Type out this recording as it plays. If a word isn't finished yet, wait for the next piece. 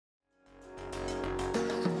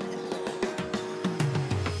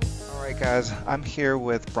guys. I'm here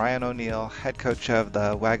with Bryan O'Neil, head coach of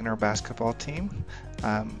the Wagner basketball team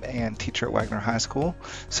and teacher at Wagner High School.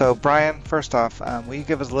 So, Bryan, first off, will you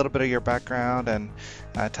give us a little bit of your background and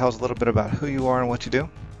tell us a little bit about who you are and what you do?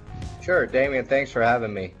 Sure, Damien. Thanks for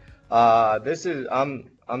having me. I'm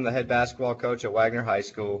the head basketball coach at Wagner High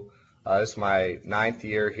School. This is my ninth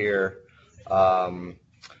year here.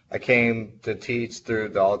 I came to teach through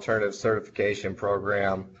the alternative certification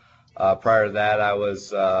program. Prior to that, I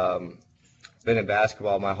was been in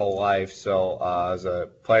basketball my whole life. So I was a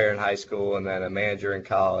player in high school and then a manager in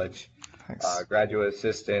college. Thanks. Graduate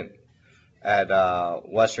assistant at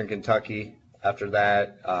Western Kentucky. After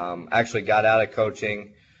that, actually got out of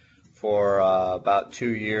coaching for about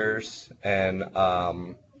 2 years and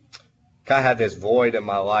kind of had this void in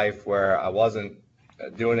my life where I wasn't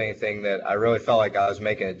doing anything that I really felt like I was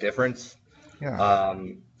making a difference. Yeah.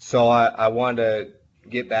 So I wanted to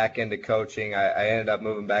get back into coaching. I ended up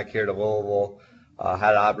moving back here to Louisville,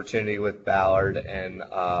 had an opportunity with Ballard and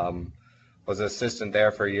was an assistant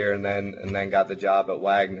there for a year and then got the job at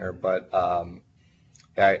Wagner. But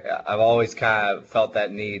I've always kind of felt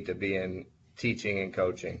that need to be in teaching and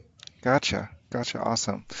coaching. Gotcha. Gotcha.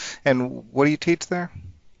 Awesome. And what do you teach there?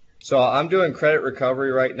 So I'm doing credit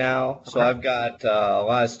recovery right now. So Okay. I've got a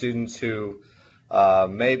lot of students who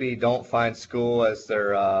maybe don't find school as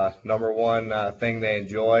their number one thing they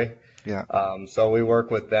enjoy. Yeah. So we work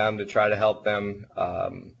with them to try to help them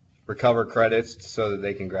recover credits so that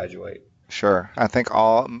they can graduate. Sure. I think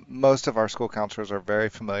most of our school counselors are very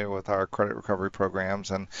familiar with our credit recovery programs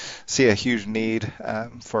and see a huge need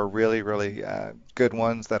for really, really good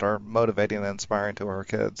ones that are motivating and inspiring to our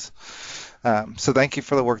kids. So thank you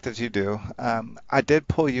for the work that you do. I did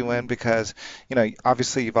pull you in because,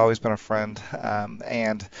 obviously you've always been a friend,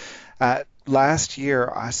 and last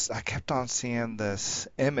year I kept on seeing this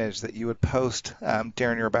image that you would post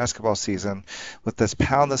during your basketball season with this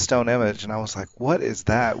pound the stone image, and I was like, what is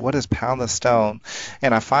that? What is pound the stone?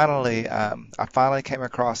 And I finally came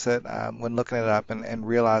across it when looking it up and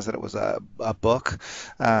realized that it was a book.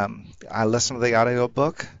 I listened to the audio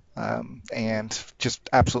book. And just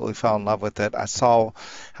absolutely fell in love with it. I saw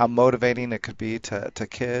how motivating it could be to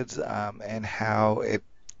kids, and how it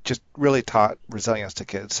just really taught resilience to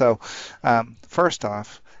kids. So, first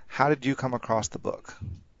off, how did you come across the book?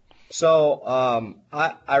 So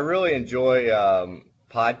I really enjoy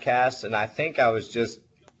podcasts, and I think I was just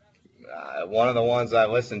one of the ones I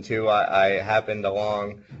listened to. I happened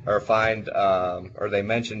along or find or they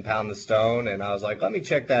mentioned Pound the Stone, and I was like, let me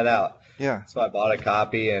check that out. Yeah. So I bought a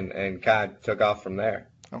copy and kind of took off from there.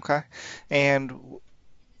 Okay. And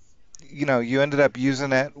you ended up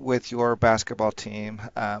using it with your basketball team.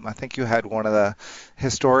 I think you had one of the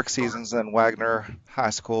historic seasons in Wagner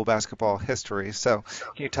High School basketball history. So,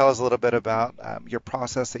 can you tell us a little bit about your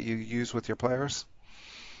process that you use with your players?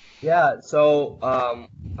 Yeah, so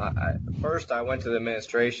first I went to the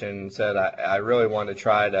administration and said I really want to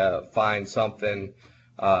try to find something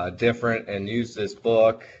different and use this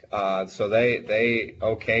book. So they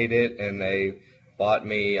okayed it and they bought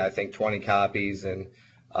me, I think, 20 copies. And,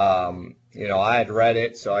 I had read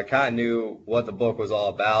it, so I kind of knew what the book was all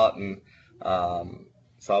about. And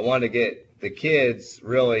so I wanted to get the kids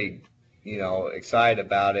really, excited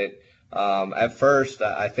about it. At first,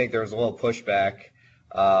 I think there was a little pushback.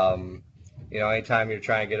 Anytime you're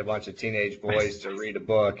trying to get a bunch of teenage boys to read a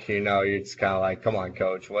book, you're just kind of like, come on,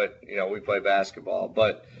 coach, what, we play basketball.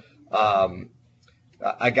 But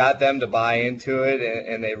I got them to buy into it,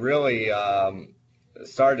 and they really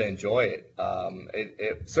started to enjoy it.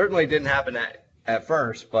 It certainly didn't happen at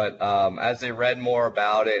first, but as they read more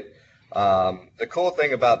about it, the cool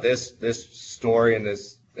thing about this story in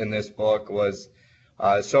this book was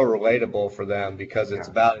so relatable for them because it's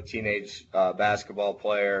Yeah. about a teenage basketball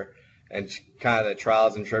player and kind of the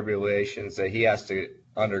trials and tribulations that he has to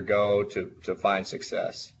undergo to find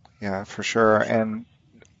success. Yeah, for sure. And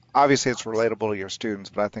obviously it's relatable to your students,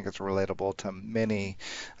 but I think it's relatable to many,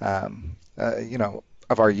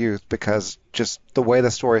 of our youth because just the way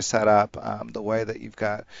the story is set up, the way that you've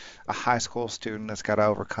got a high school student that's got to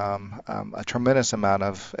overcome a tremendous amount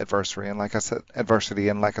of adversity, and like I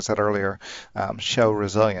said earlier, show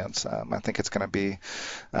resilience. I think it's going to be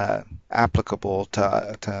applicable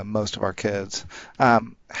to most of our kids.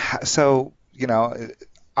 So,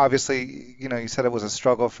 obviously, you said it was a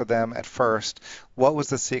struggle for them at first. What was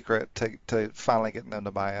the secret to finally getting them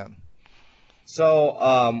to buy in?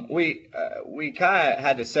 So we kind of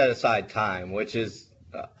had to set aside time, which is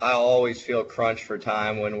I always feel crunched for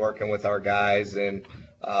time when working with our guys, and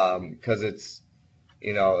because it's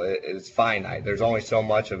finite. There's only so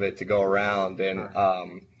much of it to go around,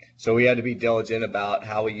 and So we had to be diligent about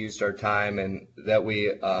how we used our time and that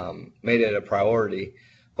we made it a priority.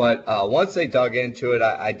 But once they dug into it,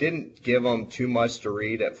 I didn't give them too much to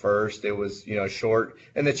read at first. It was, short,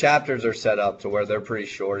 and the chapters are set up to where they're pretty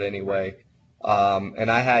short anyway.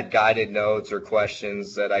 And I had guided notes or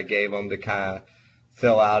questions that I gave them to kind of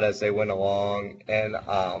fill out as they went along. And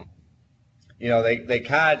they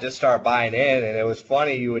kind of just started buying in, and it was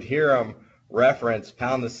funny. You would hear them reference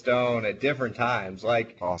Pound the Stone at different times.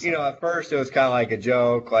 Like, Awesome. at first it was kind of like a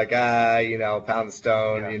joke, like, Pound the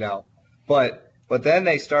Stone, but then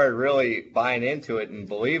they started really buying into it and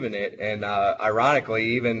believing it. And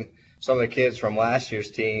ironically, even some of the kids from last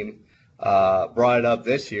year's team brought it up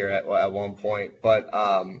this year at one point. But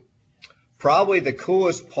probably the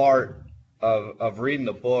coolest part of reading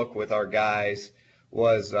the book with our guys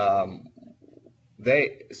was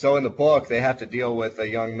so in the book they have to deal with a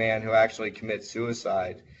young man who actually commits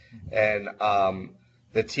suicide, and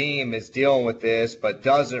the team is dealing with this but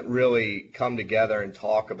doesn't really come together and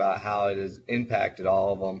talk about how it has impacted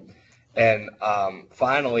all of them. And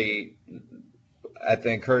finally, at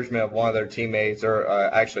the encouragement of one of their teammates, or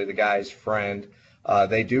actually the guy's friend,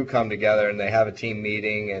 they do come together and they have a team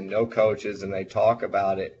meeting and no coaches, and they talk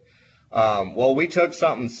about it. Well, we took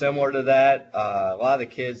something similar to that. A lot of the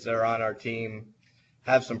kids that are on our team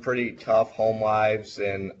have some pretty tough home lives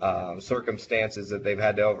and circumstances that they've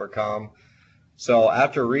had to overcome. So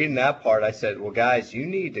after reading that part, I said, well, guys, you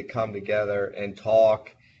need to come together and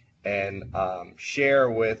talk and share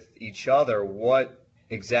with each other what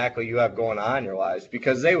exactly you have going on in your lives,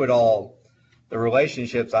 because the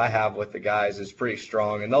relationships I have with the guys is pretty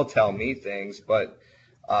strong, and they'll tell me things, but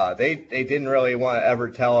they didn't really want to ever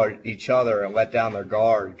tell each other and let down their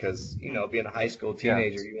guard, because being a high school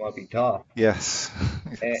teenager, you want to be tough. Yes.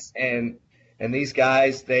 Yes. And these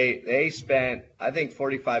guys, they spent, I think,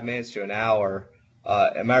 45 minutes to an hour.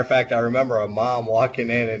 As a matter of fact, I remember a mom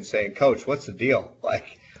walking in and saying, "Coach, what's the deal?"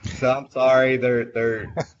 Like, so I'm sorry,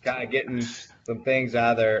 they're kind of getting some things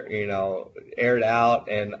out there, aired out,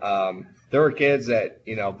 and there were kids that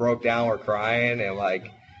broke down, were crying, and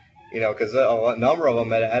like, because a number of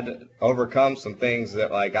them had to overcome some things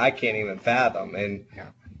that like I can't even fathom, and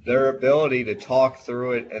their ability to talk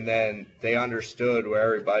through it, and then they understood where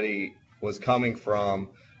everybody was coming from,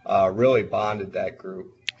 really bonded that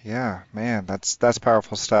group. Yeah, man, that's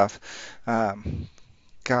powerful stuff.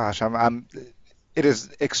 Gosh, it is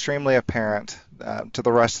extremely apparent to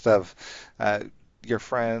the rest of your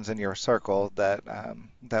friends and your circle that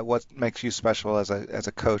what makes you special as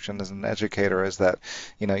a coach and as an educator is that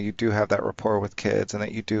you do have that rapport with kids and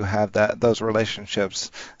that you do have those relationships.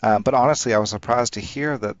 But honestly, I was surprised to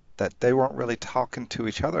hear that they weren't really talking to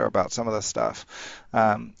each other about some of this stuff.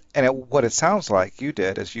 What it sounds like you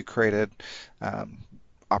did is you created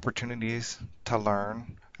opportunities to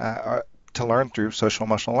learn. To learn through social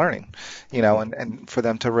emotional learning, and for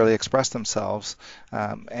them to really express themselves,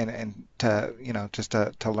 and to just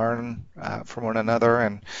to learn from one another,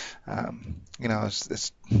 and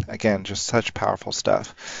it's again just such powerful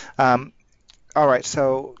stuff. All right,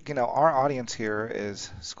 so our audience here is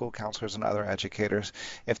school counselors and other educators.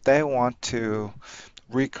 If they want to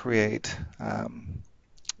recreate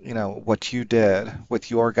what you did with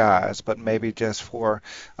your guys, but maybe just for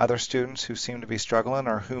other students who seem to be struggling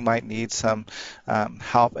or who might need some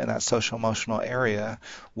help in that social emotional area,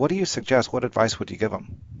 what do you suggest? What advice would you give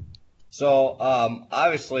them? So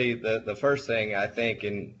obviously the first thing I think,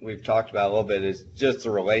 and we've talked about a little bit, is just the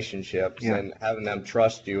relationships Yeah. and having them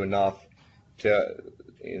trust you enough to,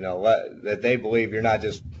 that they believe you're not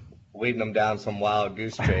just leading them down some wild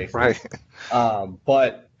goose chase. Right.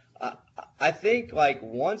 But I think like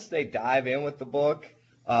once they dive in with the book,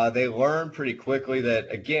 they learn pretty quickly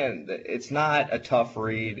that, again, it's not a tough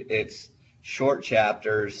read. It's short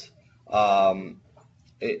chapters. And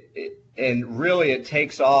really it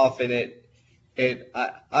takes off, and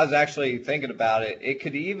I was actually thinking about it. It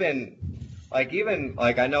could even like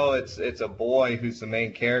I know it's a boy who's the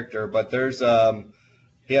main character, but there's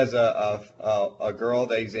he has a girl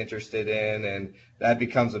that he's interested in, and that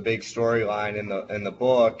becomes a big storyline in the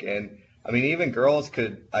book. And I mean, even girls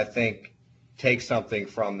could, I think, take something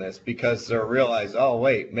from this, because they'll realize, oh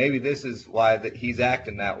wait, maybe this is why he's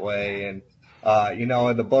acting that way. And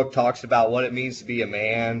and the book talks about what it means to be a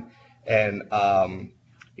man, and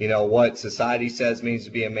what society says means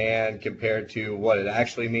to be a man compared to what it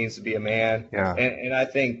actually means to be a man. Yeah. And I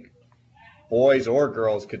think boys or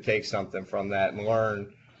girls could take something from that and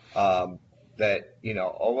learn that,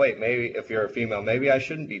 oh wait, maybe if you're a female, maybe I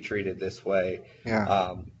shouldn't be treated this way.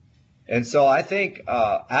 Yeah. And so I think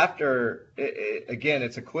after, again,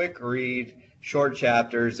 it's a quick read. short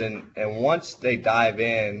chapters, and once they dive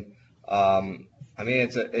in, I mean,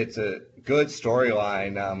 it's a good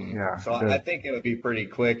storyline. Yeah, So I think it would be pretty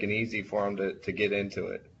quick and easy for them to get into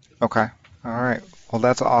it. okay. All right. Well,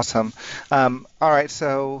 that's awesome. All right.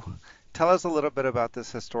 So tell us a little bit about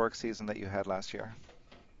this historic season that you had last year.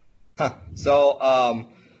 So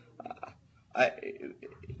I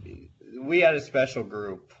we had a special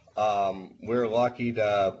group. We were lucky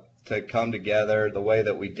to come together the way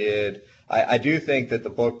that we did. I do think that the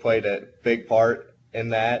book played a big part in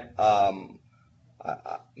that.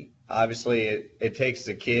 Obviously, it takes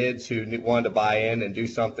the kids who wanted to buy in and do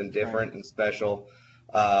something different and special.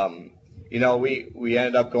 You know, we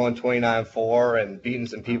ended up going 29-4 and beating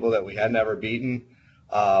some people that we had never beaten,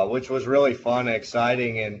 which was really fun and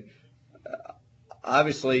exciting. And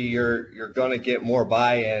obviously, you're going to get more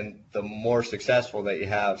buy-in the more successful that you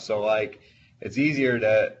have. So, like, it's easier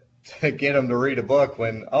to get them to read a book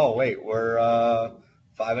when, oh, wait, we're 5-0.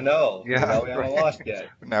 Yeah, You know, we haven't right. lost yet.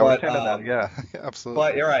 Now we're 10-0. Yeah, absolutely.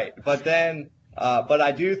 But you're right. But then, but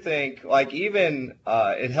I do think, like, even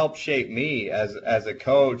it helped shape me as a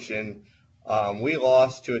coach. And we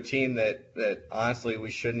lost to a team that honestly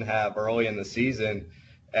we shouldn't have early in the season.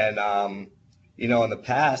 And you know, in the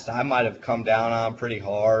past, I might have come down on them pretty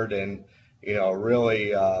hard and, you know,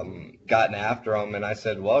 really gotten after them. And I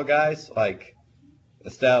said, well, guys, like,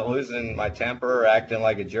 instead of losing my temper or acting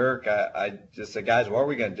like a jerk, I just said, guys, what are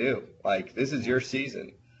we going to do? Like, this is your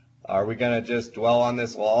season. Are we going to just dwell on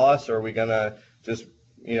this loss, or are we going to just,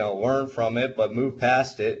 you know, learn from it but move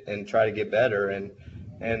past it and try to get better?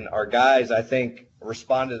 And our guys, I think,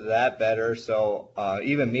 responded to that better. So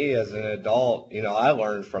even me as an adult, you know, I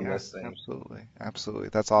learned from this thing. Absolutely. Absolutely.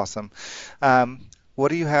 That's awesome. What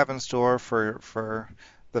do you have in store for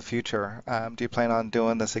the future? Do you plan on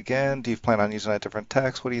doing this again? Do you plan on using a different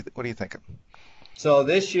text? What are you thinking? So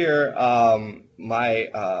this year,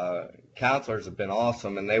 my counselors have been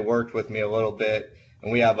awesome, and they worked with me a little bit.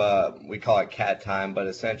 And we call it cat time, but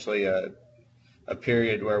essentially a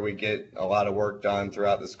period where we get a lot of work done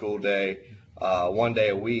throughout the school day, 1 day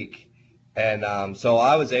a week. And so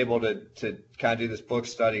I was able to kind of do this book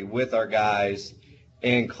study with our guys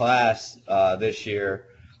in class this year.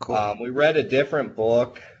 Cool. We read a different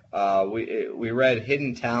book. We read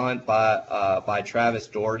Hidden Talent by Travis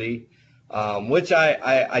Doherty, which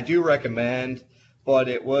I do recommend, but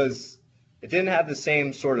it didn't have the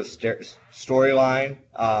same sort of storyline.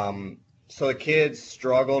 So the kids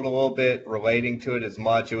struggled a little bit relating to it as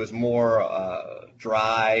much. It was more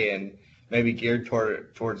dry and maybe geared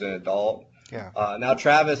towards an adult. Yeah. Now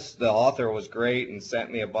Travis, the author, was great and sent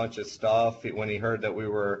me a bunch of stuff when he heard that we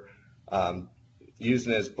were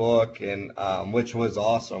using his book, and which was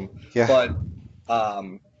awesome. Yeah. But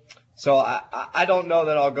so I don't know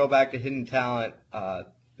that I'll go back to Hidden Talent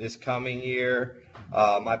this coming year.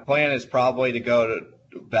 My plan is probably to go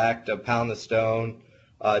back to Pound the Stone,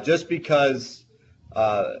 just because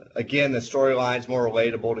again, the storyline's more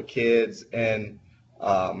relatable to kids, and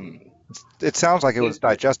it sounds like it was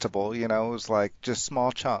digestible, you know, it was like just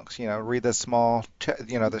small chunks, you know, read this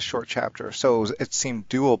the short chapter. So it seemed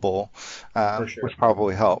doable, for sure. which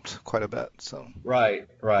probably helped quite a bit. So Right.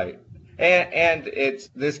 And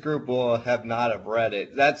this group will have not have read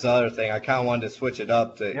it. That's the other thing. I kind of wanted to switch it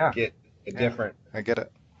up to get a different. I get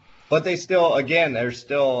it. But they're still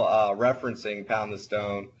referencing Pound the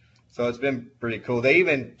Stone. So it's been pretty cool. They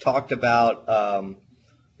even talked about,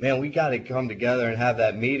 man, we got to come together and have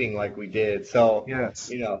that meeting like we did. So, Yes.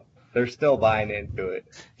 you know, they're still buying into it.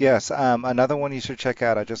 Yes. Another one you should check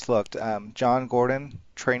out. I just looked. John Gordon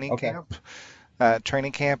Training Okay. Camp.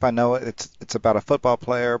 Training camp. I know it's about a football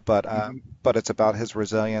player, but it's about his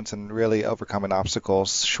resilience and really overcoming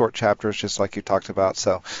obstacles. Short chapters, just like you talked about.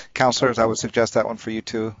 So, counselors, I would suggest that one for you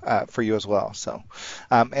too, for you as well. So,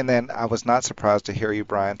 and then I was not surprised to hear you,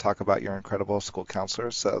 Bryan, talk about your incredible school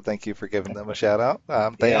counselors. So, thank you for giving them a shout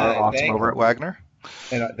out. They are awesome over at Wagner.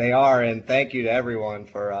 And they are, and thank you to everyone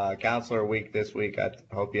for Counselor Week this week. I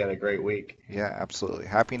hope you had a great week. Yeah, absolutely.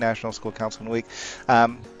 Happy National School Counseling Week.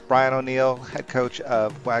 Bryan O'Neil, head coach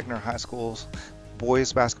of Wagner High School's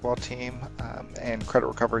boys basketball team and credit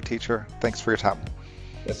recovery teacher. Thanks for your time.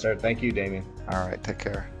 Yes, sir. Thank you, Damien. All right, take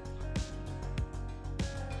care.